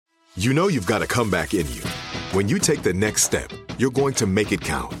You know you've got a comeback in you. When you take the next step, you're going to make it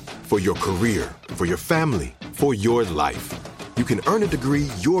count for your career, for your family, for your life. You can earn a degree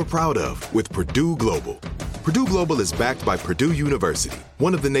you're proud of with Purdue Global. Purdue Global is backed by Purdue University,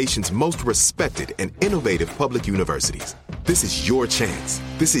 one of the nation's most respected and innovative public universities. This is your chance.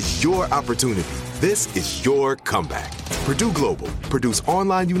 This is your opportunity. This is your comeback. Purdue Global, Purdue's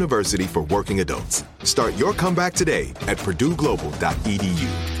online university for working adults. Start your comeback today at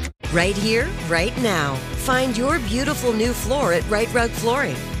purdueglobal.edu. Right here, right now. Find your beautiful new floor at Right Rug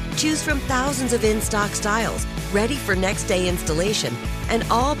Flooring. Choose from thousands of in-stock styles, ready for next day installation, and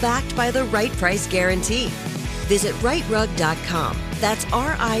all backed by the right price guarantee. Visit rightrug.com. That's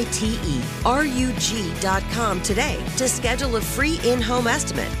RITERUG.com today to schedule a free in-home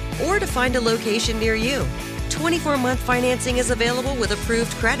estimate or to find a location near you. 24-month financing is available with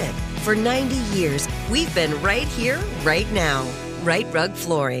approved credit. For 90 years, we've been right here, right now. Right Rug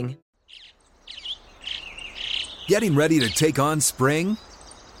Flooring. Getting ready to take on spring?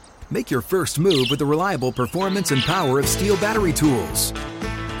 Make your first move with the reliable performance and power of Steel battery tools.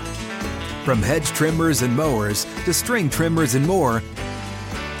 From hedge trimmers and mowers to string trimmers and more,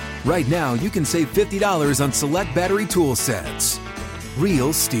 right now you can save $50 on select battery tool sets.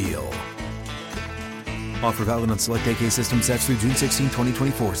 Real Steel. Offer valid on select AK system sets through June 16,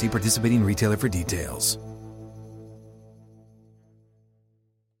 2024. See participating retailer for details.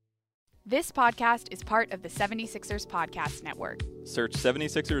 This podcast is part of the 76ers Podcast Network. Search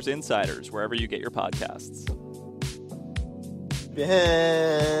 76ers Insiders wherever you get your podcasts. Your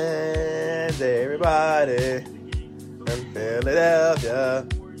hands, everybody, from Philadelphia,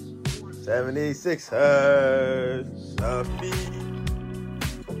 76ers of me.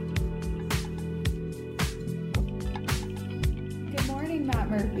 Good morning, Matt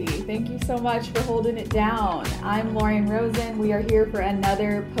Murphy. Thank you so much for holding it down. I'm Lauren Rosen. We are here for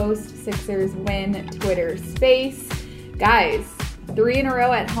another post-Sixers win Twitter space. Guys, 3 in a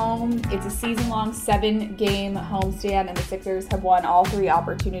row at home. It's a season-long 7-game homestand, and the Sixers have won all 3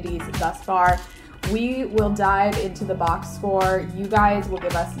 opportunities thus far. We will dive into the box score. You guys will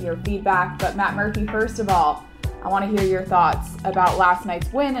give us your feedback. But Matt Murphy, first of all, I want to hear your thoughts about last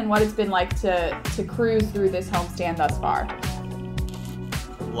night's win and what it's been like to cruise through this homestand thus far.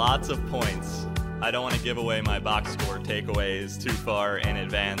 Lots of points. I don't want to give away my box score takeaways too far in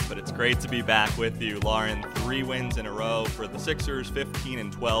advance, but it's great to be back with you, Lauren. 3 wins in a row for the Sixers,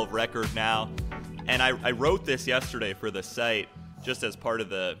 15-12 record now. And I wrote this yesterday for the site just as part of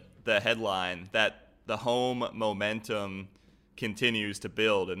the headline that the home momentum continues to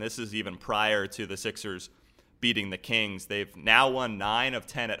build. And this is even prior to the Sixers beating the Kings. They've now won 9 of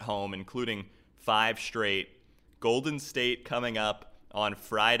 10 at home, including 5 straight. Golden State coming up on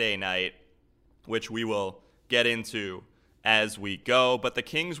Friday night, which we will get into as we go. But the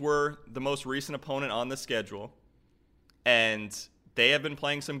Kings were the most recent opponent on the schedule, and they have been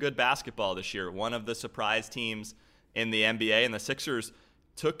playing some good basketball this year. One of the surprise teams in the NBA, and the Sixers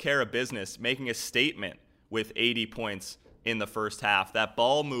took care of business, making a statement with 80 points in the first half. That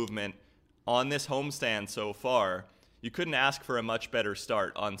ball movement on this homestand so far, you couldn't ask for a much better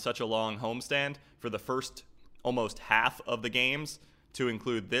start on such a long homestand for the first almost half of the games, to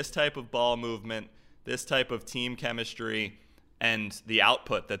include this type of ball movement, this type of team chemistry, and the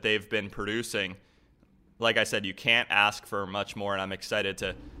output that they've been producing. Like I said, you can't ask for much more, and I'm excited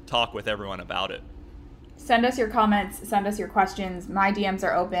to talk with everyone about it. Send us your comments, send us your questions. My DMs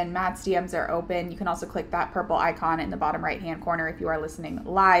are open, Matt's DMs are open. You can also click that purple icon in the bottom right-hand corner if you are listening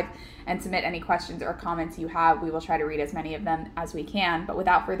live and submit any questions or comments you have. We will try to read as many of them as we can. But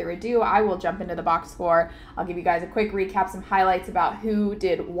without further ado, I will jump into the box score. I'll give you guys a quick recap, some highlights about who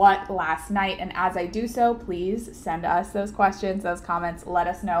did what last night. And as I do so, please send us those questions, those comments. Let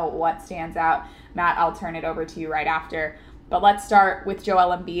us know what stands out. Matt, I'll turn it over to you right after. But let's start with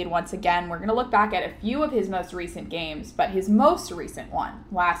Joel Embiid once again. We're going to look back at a few of his most recent games, but his most recent one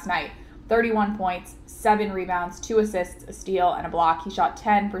last night, 31 points, 7 rebounds, 2 assists, a steal, and a block. He shot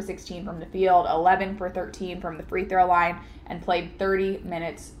 10 for 16 from the field, 11 for 13 from the free throw line, and played 30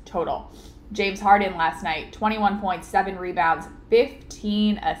 minutes total. James Harden last night, 21 points, 7 rebounds,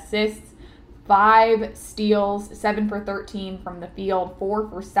 15 assists, 5 steals, 7 for 13 from the field, 4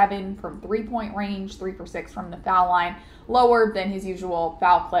 for 7 from three-point range, 3 for 6 from the foul line. Lower than his usual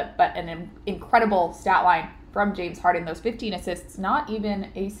foul clip, but an incredible stat line from James Harden. Those 15 assists, not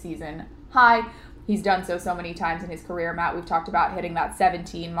even a season high. He's done so many times in his career. Matt, we've talked about hitting that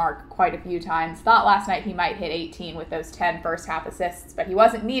 17 mark quite a few times. Thought last night he might hit 18 with those 10 first half assists, but he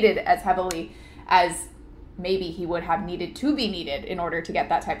wasn't needed as heavily as maybe he would have needed to be needed in order to get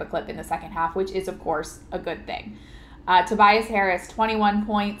that type of clip in the second half, which is, of course, a good thing. Tobias Harris, 21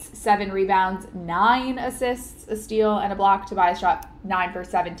 points, 7 rebounds, 9 assists, a steal, and a block. Tobias shot 9 for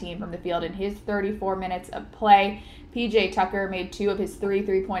 17 from the field in his 34 minutes of play. PJ Tucker made 2 of his 3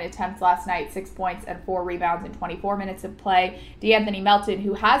 3-point attempts last night, 6 points and 4 rebounds in 24 minutes of play. DeAnthony Melton,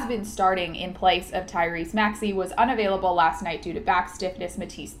 who has been starting in place of Tyrese Maxey, was unavailable last night due to back stiffness.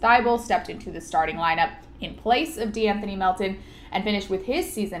 Matisse Thybulle stepped into the starting lineup in place of DeAnthony Melton and finished with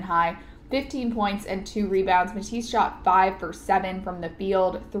his season high 15 points and 2 rebounds. Matisse shot 5 for 7 from the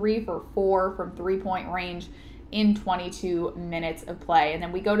field, 3 for 4 from 3-point range in 22 minutes of play. And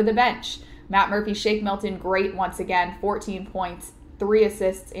then we go to the bench. Matt Murphy, Shake Milton, great once again, 14 points, 3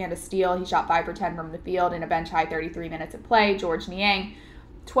 assists, and a steal. He shot 5 for 10 from the field in a bench-high 33 minutes of play. George Niang,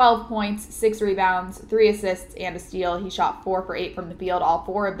 12 points, 6 rebounds, 3 assists, and a steal. He shot 4 for 8 from the field, all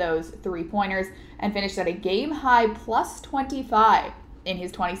 4 of those 3-pointers, and finished at a game-high plus 25 in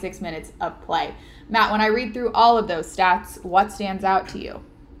his 26 minutes of play. Matt, when I read through all of those stats, what stands out to you?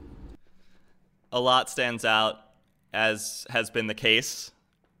 A lot stands out, as has been the case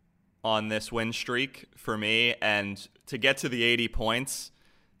on this win streak for me. And to get to the 80 points,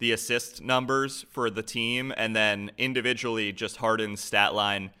 the assist numbers for the team, and then individually just Harden's stat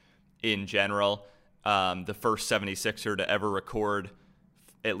line in general, the first 76er to ever record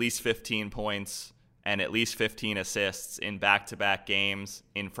at least 15 points and at least 15 assists in back-to-back games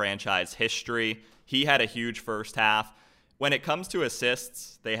in franchise history. He had a huge first half. When it comes to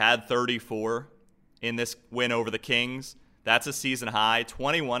assists, they had 34 in this win over the Kings. That's a season high.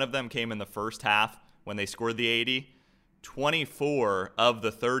 21 of them came in the first half when they scored the 80. 24 of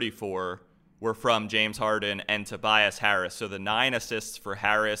the 34 were from James Harden and Tobias Harris. So the 9 assists for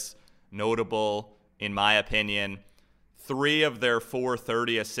Harris, notable in my opinion. 3 of their 4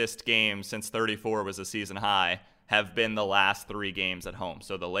 30-assist games since 34 was a season high have been the last 3 games at home.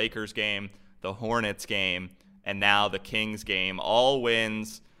 So the Lakers game, the Hornets game, and now the Kings game, all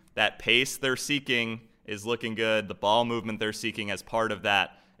wins. That pace they're seeking is looking good. The ball movement they're seeking as part of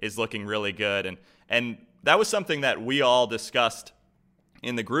that is looking really good. And that was something that we all discussed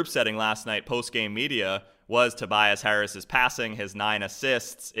in the group setting last night, post-game media, was Tobias Harris's passing, his 9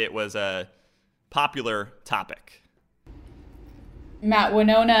 assists. It was a popular topic. Matt,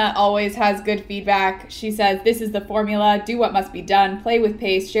 Winona always has good feedback. She says, this is the formula. Do what must be done. Play with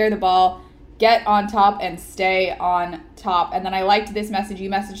pace. Share the ball. Get on top and stay on top. And then I liked this message.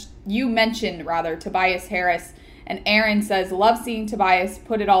 You mentioned Tobias Harris. And Aaron says, love seeing Tobias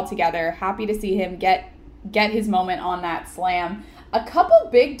put it all together. Happy to see him get his moment on that slam. A couple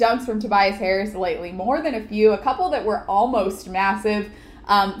big dunks from Tobias Harris lately. More than a few. A couple that were almost massive.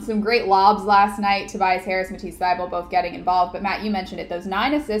 Some great lobs last night. Tobias Harris, Matisse Thybulle both getting involved. But Matt, you mentioned it. Those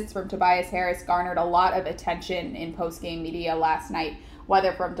 9 assists from Tobias Harris garnered a lot of attention in post-game media last night,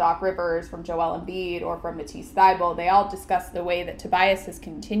 whether from Doc Rivers, from Joel Embiid, or from Matisse Thybulle. They all discussed the way that Tobias has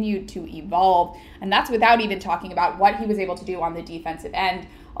continued to evolve. And that's without even talking about what he was able to do on the defensive end.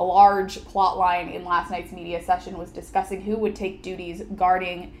 A large plot line in last night's media session was discussing who would take duties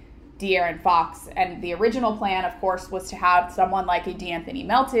guarding De'Aaron Fox. And the original plan, of course, was to have someone like a DeAnthony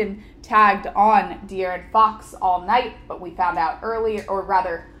Melton tagged on De'Aaron Fox all night, but we found out early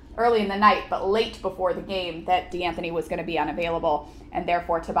in the night, but late before the game, that DeAnthony was going to be unavailable, and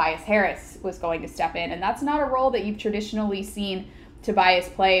therefore Tobias Harris was going to step in. And that's not a role that you've traditionally seen Tobias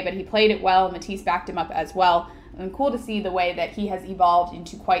play, but he played it well. Matisse backed him up as well. And cool to see the way that he has evolved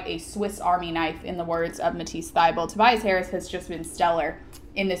into quite a Swiss Army knife, in the words of Matisse Thybulle. Tobias Harris has just been stellar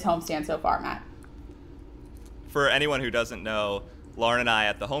in this homestand so far, Matt. For anyone who doesn't know, Lauren and I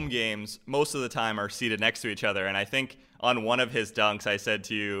at the home games most of the time are seated next to each other, and I think on one of his dunks I said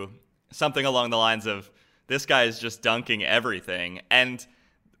to you something along the lines of, this guy is just dunking everything. And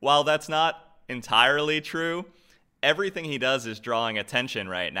while that's not entirely true, everything he does is drawing attention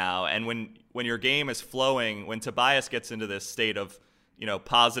right now. And when your game is flowing, when Tobias gets into this state of,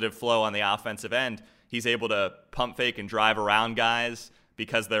 positive flow on the offensive end, he's able to pump fake and drive around guys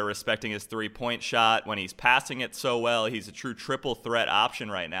because they're respecting his 3-point shot. When he's passing it so well, he's a true triple threat option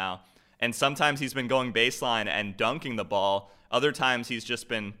right now. And sometimes he's been going baseline and dunking the ball. Other times he's just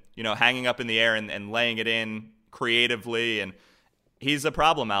been, hanging up in the air and laying it in creatively. And he's a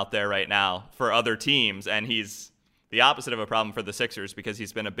problem out there right now for other teams. And he's the opposite of a problem for the Sixers because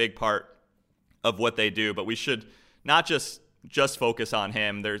he's been a big part of what they do. But we should not just focus on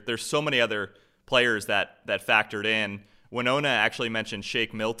him. There's so many other players that factored in. Winona actually mentioned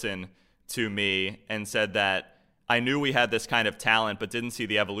Shake Milton to me and said that I knew we had this kind of talent but didn't see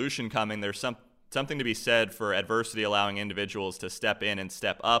the evolution coming. There's something to be said for adversity allowing individuals to step in and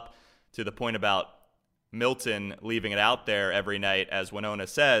step up. To the point about Milton leaving it out there every night, as Winona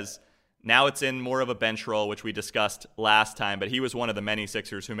says, Now it's in more of a bench role, which we discussed last time, but he was one of the many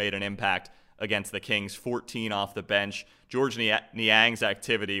Sixers who made an impact against the Kings, 14 off the bench. George Niang's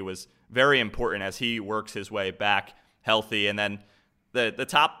activity was very important as he works his way back healthy. And then the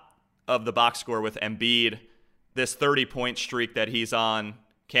top of the box score with Embiid, this 30-point streak that he's on,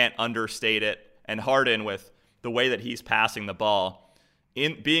 can't understate it. And Harden, with the way that he's passing the ball,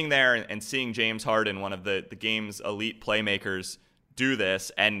 in being there and seeing James Harden, one of the game's elite playmakers, do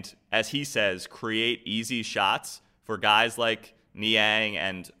this, and as he says, create easy shots for guys like Niang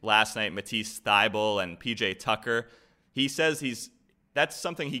and last night Matisse Thybulle and PJ Tucker. He says that's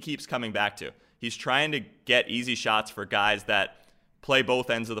something he keeps coming back to. He's trying to get easy shots for guys that play both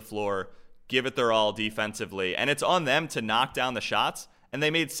ends of the floor, give it their all defensively, and it's on them to knock down the shots. And they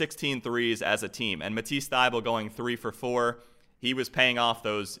made 16 threes as a team. And Matisse Thybulle going 3 for 4, he was paying off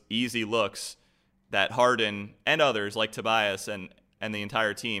those easy looks that Harden and others like Tobias and the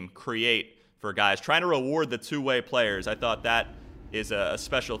entire team create for guys, trying to reward the two-way players. I thought that is a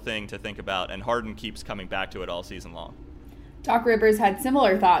special thing to think about, and Harden keeps coming back to it all season long. Doc Rivers had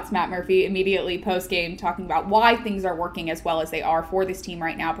similar thoughts, Matt Murphy, immediately post-game, talking about why things are working as well as they are for this team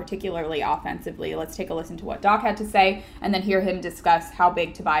right now, particularly offensively. Let's take a listen to what Doc had to say and then hear him discuss how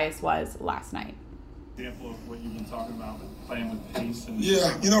big Tobias was last night. Example of what you've been talking about with playing with pace.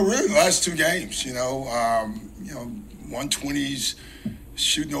 Yeah, really the last two games, 120s,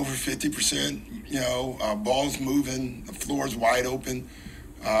 shooting over 50%, balls moving, the floor's wide open.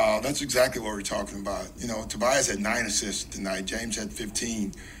 That's exactly what we're talking about. Tobias had 9 assists tonight. James had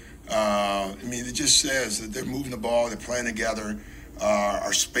 15. It just says that they're moving the ball, they're playing together,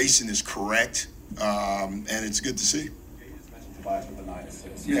 our spacing is correct, and it's good to see. Tobias with the 9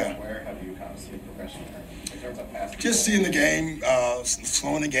 assists. Yeah. Where have you kind of seen progression there? In terms of passing? Just seeing the game,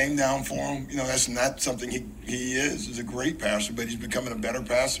 slowing the game down for him. That's not something he is. He's a great passer, but he's becoming a better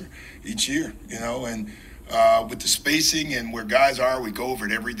passer each year, and with the spacing and where guys are, we go over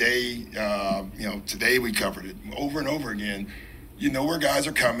it every day. Today we covered it over and over again. Where guys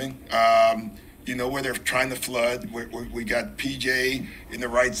are coming. Where they're trying to flood. We got PJ in the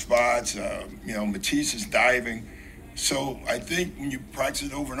right spots. Matisse is diving. So I think when you practice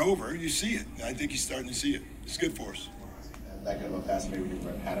it over and over, you see it. I think he's starting to see it. It's good for us. That good of a pass, maybe you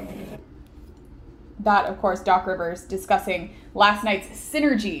had him. That, of course, Doc Rivers discussing last night's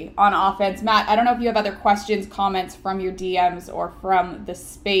synergy on offense. Matt, I don't know if you have other questions, comments from your DMs or from the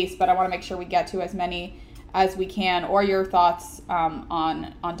space, but I want to make sure we get to as many as we can, or your thoughts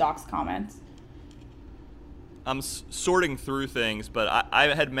on Doc's comments. I'm sorting through things, but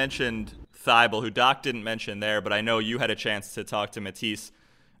I had mentioned Thybulle, who Doc didn't mention there, but I know you had a chance to talk to Matisse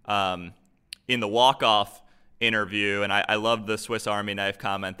in the walk-off interview, and I loved the Swiss Army knife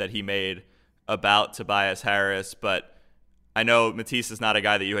comment that he made about Tobias Harris, but I know Matisse is not a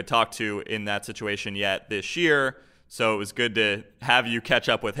guy that you had talked to in that situation yet this year, so it was good to have you catch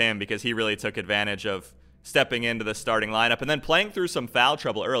up with him because he really took advantage of stepping into the starting lineup and then playing through some foul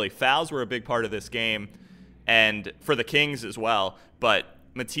trouble early. Fouls were a big part of this game, and for the Kings as well, but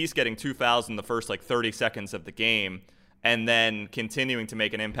Matisse getting 2 fouls in the first 30 seconds of the game and then continuing to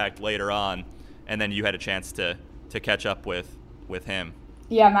make an impact later on, and then you had a chance to catch up with him.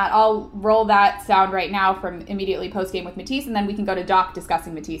 Yeah, Matt, I'll roll that sound right now from immediately post-game with Matisse, and then we can go to Doc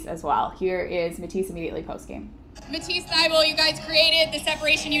discussing Matisse as well. Here is Matisse immediately post-game. Matisse Thybulle, you guys created the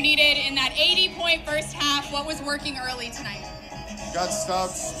separation you needed in that 80-point first half. What was working early tonight? Got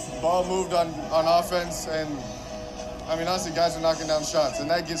stopped, ball moved on offense, and honestly, guys are knocking down shots, and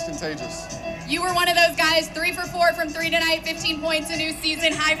that gets contagious. You were one of those guys, 3 for 4 from 3 tonight, 15 points, a new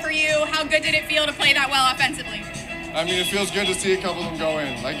season high for you. How good did it feel to play that well offensively? It feels good to see a couple of them go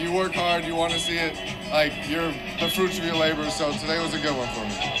in. You work hard, you want to see it, you're the fruits of your labor, so today was a good one for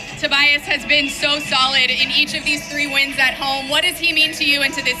me. Tobias has been so solid in each of these 3 wins at home. What does he mean to you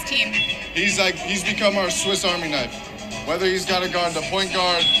and to this team? He's become our Swiss Army knife. Whether he's got to guard the point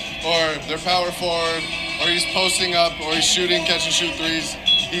guard, or their power forward, or he's posting up, or he's shooting, catch and shoot threes,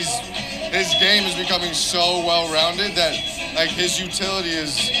 his game is becoming so well-rounded that his utility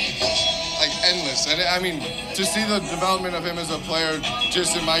is endless. And to see the development of him as a player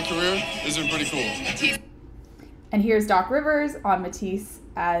just in my career has been pretty cool. And here's Doc Rivers on Matisse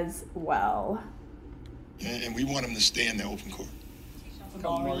as well. And we want him to stay in the open court. The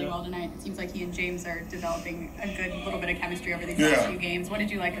ball really well tonight. It seems like he and James are developing a good little bit of chemistry over these last few games. What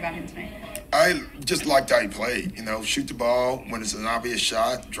did you like about him tonight? I just liked how he played. Shoot the ball when it's an obvious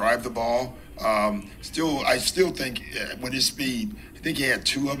shot, drive the ball. I still think with his speed, I think he had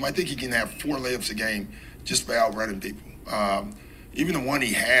 2 of them. I think he can have 4 layups a game just by outrunning people. Even the one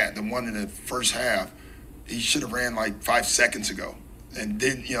he had, the one in the first half, he should have ran 5 seconds ago. And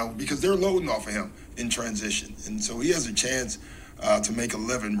then, because they're loading off of him in transition. And so he has a chance to make a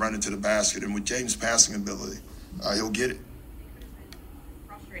living running to the basket. And with James' passing ability, he'll get it.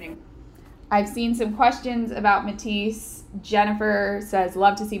 Frustrating. I've seen some questions about Matisse. Jennifer says,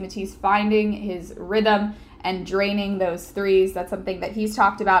 love to see Matisse finding his rhythm and draining those threes. That's something that he's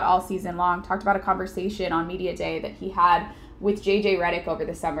talked about all season long. Talked about a conversation on Media Day that he had with JJ Redick over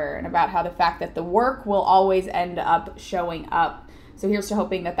the summer, and about how the fact that the work will always end up showing up. So here's to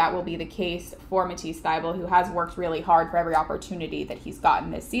hoping that that will be the case for Matisse Thybulle, who has worked really hard for every opportunity that he's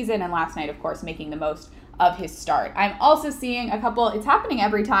gotten this season, and last night, of course, making the most of his start. I'm also seeing a couple, it's happening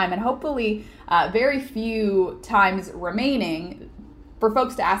every time, and hopefully very few times remaining, for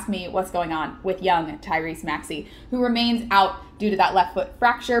folks to ask me what's going on with young Tyrese Maxey, who remains out due to that left foot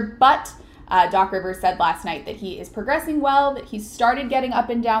fracture, but Doc Rivers said last night that he is progressing well, that he's started getting up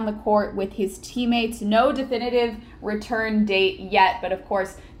and down the court with his teammates. No definitive return date yet, but of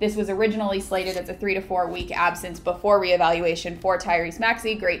course, this was originally slated as a 3 to 4 week absence before reevaluation for Tyrese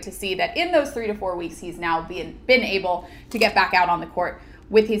Maxey. Great to see that in those 3 to 4 weeks, he's now been able to get back out on the court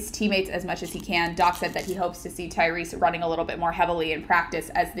with his teammates as much as he can. Doc said that he hopes to see Tyrese running a little bit more heavily in practice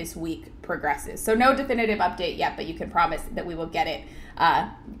as this week progresses. So no definitive update yet, but you can promise that we will get it.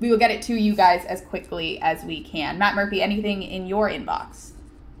 We will get it to you guys as quickly as we can. Matt Murphy, anything in your inbox?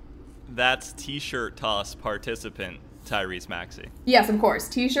 That's T-shirt toss participant Tyrese Maxey. Yes, of course.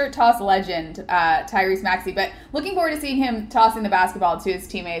 T-shirt toss legend Tyrese Maxey. But looking forward to seeing him tossing the basketball to his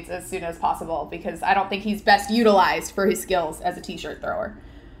teammates as soon as possible, because I don't think he's best utilized for his skills as a T-shirt thrower.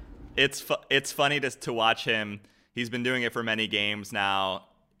 It's funny to watch him. He's been doing it for many games now.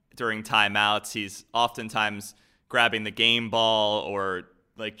 During timeouts, he's oftentimes grabbing the game ball or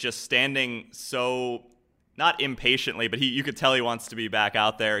like just standing so, not impatiently, but you could tell he wants to be back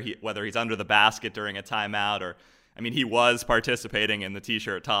out there, whether he's under the basket during a timeout or, he was participating in the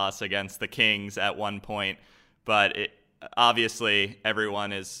T-shirt toss against the Kings at one point, but obviously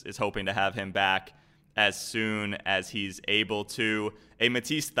everyone is hoping to have him back as soon as he's able to. A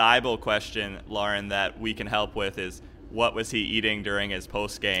Matisse Thybulle question, Lauren, that we can help with is, what was he eating during his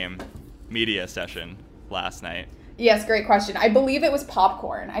post-game media session last night? Yes, great question. I believe it was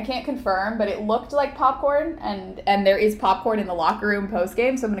popcorn. I can't confirm, but it looked like popcorn, and there is popcorn in the locker room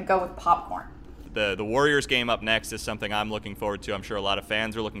post-game, so I'm going to go with popcorn. The Warriors game up next is something I'm looking forward to. I'm sure a lot of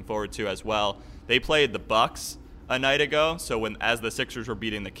fans are looking forward to as well. They played the Bucks a night ago, so as the Sixers were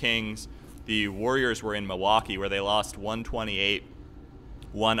beating the Kings, the Warriors were in Milwaukee, where they lost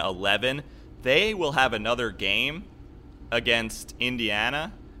 128-111. They will have another game against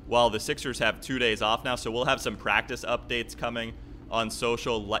Indiana, while the Sixers have 2 days off now, so we'll have some practice updates coming on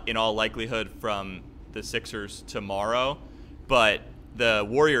social, in all likelihood, from the Sixers tomorrow. But the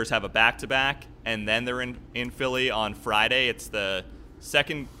Warriors have a back-to-back, and then they're in Philly on Friday. It's the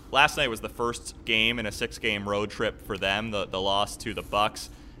second. Last night was the first game in a 6-game road trip for them, the loss to the Bucks,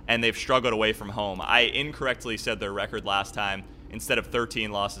 and they've struggled away from home. I incorrectly said their record last time. Instead of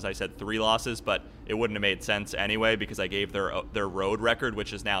 13 losses, I said 3 losses, but it wouldn't have made sense anyway because I gave their road record,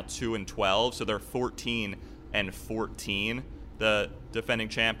 which is now 2-12, so they're 14-14, the defending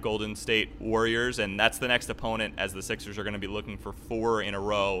champ Golden State Warriors, and that's the next opponent, as the Sixers are going to be looking for 4 in a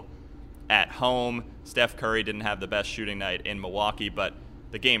row at home. Steph Curry didn't have the best shooting night in Milwaukee, but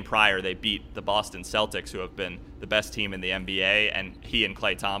the game prior they beat the Boston Celtics, who have been the best team in the NBA, and he and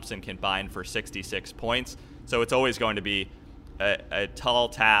Klay Thompson combined for 66 points. So it's always going to be a tall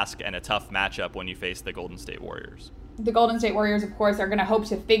task and a tough matchup when you face the Golden State Warriors. The Golden State Warriors, of course, are going to hope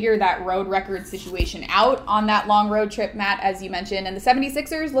to figure that road record situation out on that long road trip, Matt, as you mentioned. And the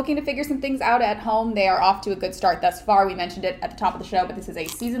 76ers looking to figure some things out at home. They are off to a good start thus far. We mentioned it at the top of the show, but this is a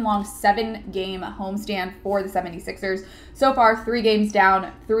season-long 7-game homestand for the 76ers. So far, 3 games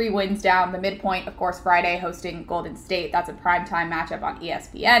down, 3 wins down. The midpoint, of course, Friday, hosting Golden State. That's a primetime matchup on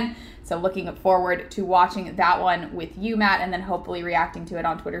ESPN. So looking forward to watching that one with you, Matt, and then hopefully reacting to it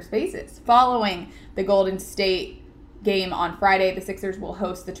on Twitter Spaces. Following the Golden State game on Friday, the Sixers will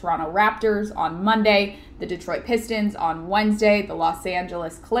host the Toronto Raptors on Monday, the Detroit Pistons on Wednesday, the Los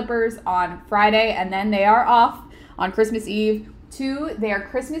Angeles Clippers on Friday, and then they are off on Christmas Eve to their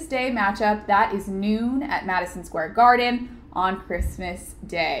Christmas Day matchup. That is noon at Madison Square Garden on Christmas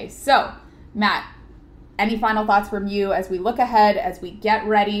Day. So, Matt, any final thoughts from you as we look ahead, as we get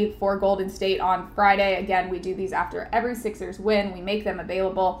ready for Golden State on Friday? Again, we do these after every Sixers win. We make them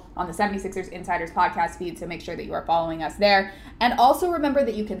available on the 76ers Insiders podcast feed, so make sure that you are following us there. And also remember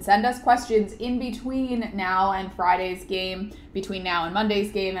that you can send us questions in between now and Friday's game, between now and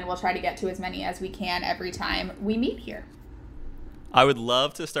Monday's game, and we'll try to get to as many as we can every time we meet here. I would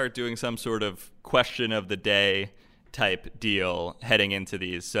love to start doing some sort of question of the day type deal heading into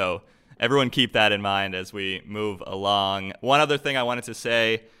these. So everyone keep that in mind as we move along. One other thing I wanted to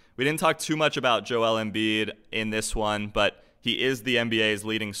say, we didn't talk too much about Joel Embiid in this one, but he is the NBA's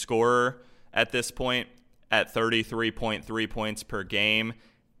leading scorer at this point at 33.3 points per game.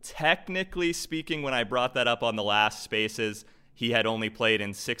 Technically speaking, when I brought that up on the last Spaces, he had only played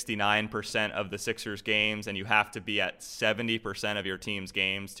in 69% of the Sixers games, and you have to be at 70% of your team's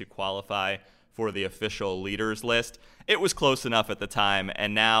games to qualify for the official leaders list. It was close enough at the time,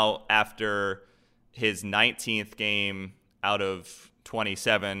 and now after his 19th game out of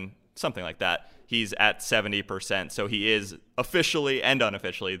 27, something like that, he's at 70%. So he is officially and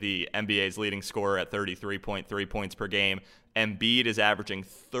unofficially the NBA's leading scorer at 33.3 points per game. Embiid is averaging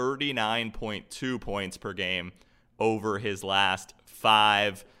 39.2 points per game over his last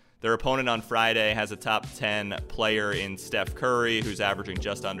 5. Their opponent on Friday has a top 10 player in Steph Curry, who's averaging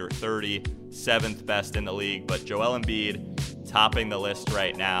just under 30, 7th best in the league. But Joel Embiid topping the list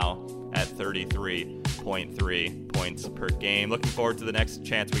right now at 33.3 points per game. Looking forward to the next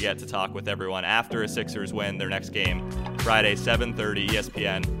chance we get to talk with everyone after a Sixers win. Their next game, Friday, 7:30,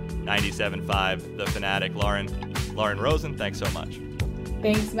 ESPN 97.5, The Fanatic. Lauren Rosen, thanks so much.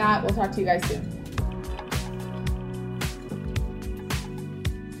 Thanks, Matt. We'll talk to you guys soon.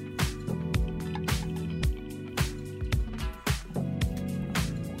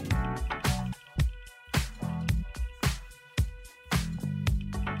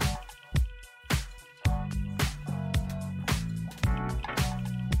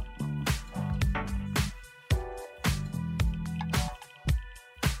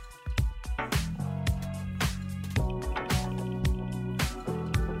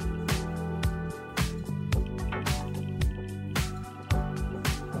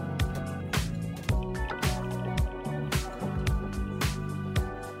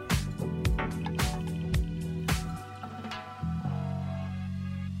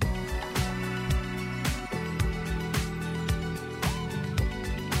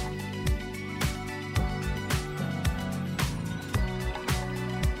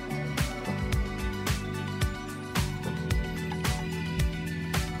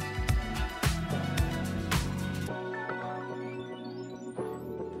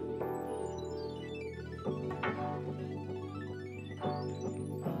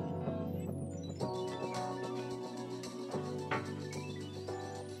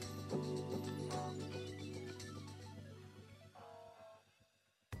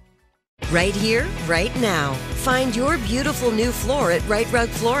 Right here, right now. Find your beautiful new floor at Right Rug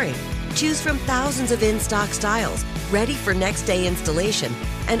Flooring. Choose from thousands of in-stock styles, ready for next day installation,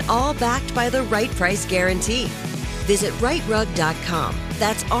 and all backed by the right price guarantee. Visit rightrug.com.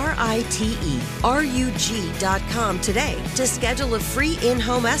 That's RITERUG.com today to schedule a free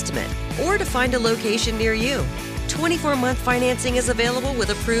in-home estimate or to find a location near you. 24-month financing is available with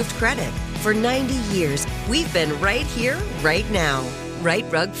approved credit. For 90 years, we've been right here, right now. Right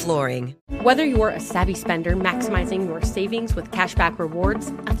Rug Flooring. Whether you're a savvy spender maximizing your savings with cashback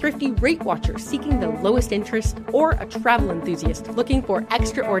rewards, a thrifty rate watcher seeking the lowest interest, or a travel enthusiast looking for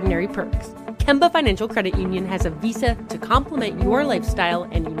extraordinary perks, Kemba Financial Credit Union has a visa to complement your lifestyle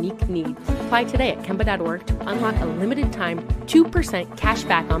and unique needs. Apply today at Kemba.org to unlock a limited time 2% cash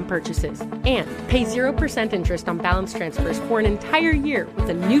back on purchases and pay 0% interest on balance transfers for an entire year with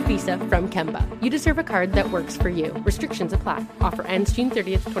a new visa from Kemba. You deserve a card that works for you. Restrictions apply. Offer ends June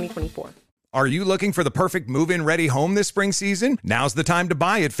 30th, 2024. Are you looking for the perfect move-in ready home this spring season? Now's the time to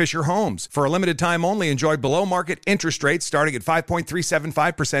buy at Fisher Homes. For a limited time only, enjoy below-market interest rates starting at 5.375%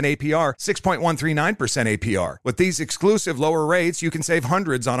 APR, 6.139% APR. With these exclusive lower rates, you can save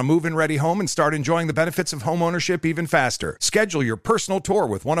hundreds on a move-in ready home and start enjoying the benefits of home ownership even faster. Schedule your personal tour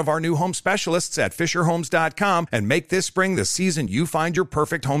with one of our new home specialists at FisherHomes.com and make this spring the season you find your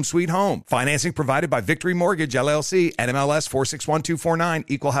perfect home sweet home. Financing provided by Victory Mortgage, LLC, NMLS 461249,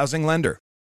 Equal Housing Lender.